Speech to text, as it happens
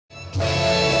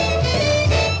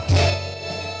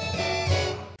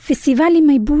Festivali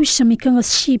më i bujshëm i këngës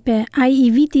shqipe, ai i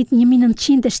vitit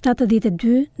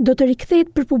 1972, do të rikthehet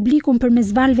për publikun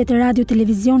përmes valëve të Radio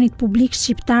Televizionit Publik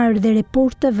shqiptar dhe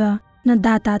ReportTV në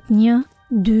datat 1,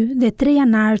 2 dhe 3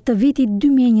 janar të vitit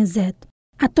 2020.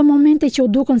 Ato momente që u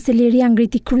dukën se liria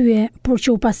ngriti krye, por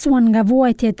që u pasuan nga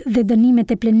vuajtjet dhe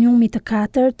dënimet e Plenumit të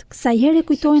 4, kësaj here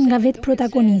kujtohen nga vetë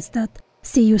protagonistët,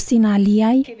 si Justina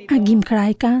Aliaj, Agim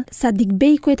Krajka, Sadik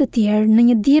Bejko e të tjerë në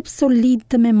një djep solid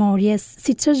të memorjes,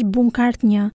 siç është Bunk'art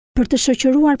 1, për të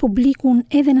shoqëruar publikun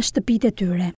edhe në shtëpitë e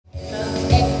tyre.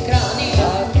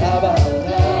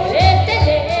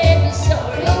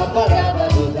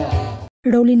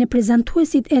 Rolin e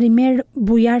prezantuesit e rimer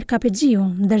Bujar Kapxhiu,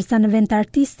 ndërsa në vend të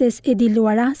artistes Edi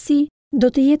Luarasi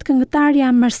do të jetë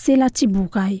këngëtarja Marsela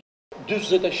Çibukaj.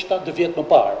 47 vjet më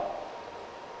parë,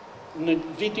 në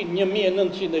vitin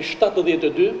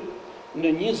 1972,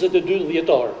 në 22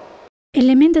 dhjetor.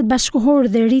 Elementet bashkëkohor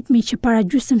dhe ritmi që para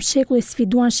gjysmë shekulli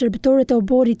sfiduan shërbëtorët e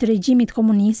oborit të regjimit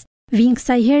komunist, vinë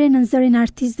kësaj here në zërin e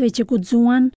artistëve që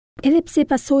guxuan, edhe pse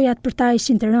pasojat për ta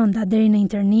ishin të rënda deri në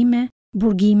internime,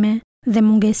 burgime dhe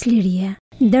mungesë lirie.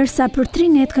 Ndërsa për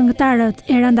trinet këngëtarët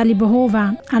Eranda Libohova,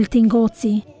 Altin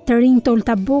Goci, të rinj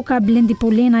Tolta Boka, Blendi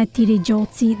Polena e Tiri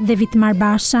Gjoci dhe Vitmar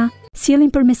Basha,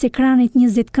 sjellin përmes ekranit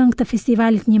 20 këngë të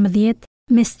festivalit 11,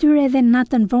 mes tyre edhe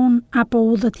Natën vonë apo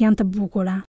Udhët janë të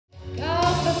bukura.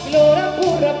 Kafe flora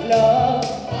burra plot,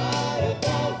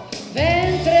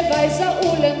 ventre vajza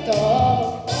ulen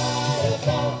top,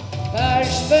 për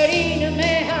shpërinë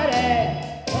me hare,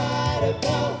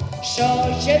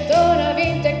 shoqet tona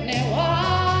vin tek ne.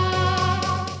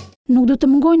 Nuk do të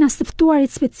mungojnë as të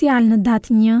ftuarit special në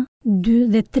datë 1, 2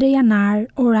 dhe 3 janar,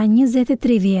 ora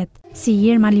 20:30, si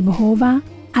Jerma Libohova,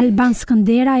 Alban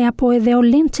Skënderaj apo edhe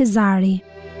Olen Cezari.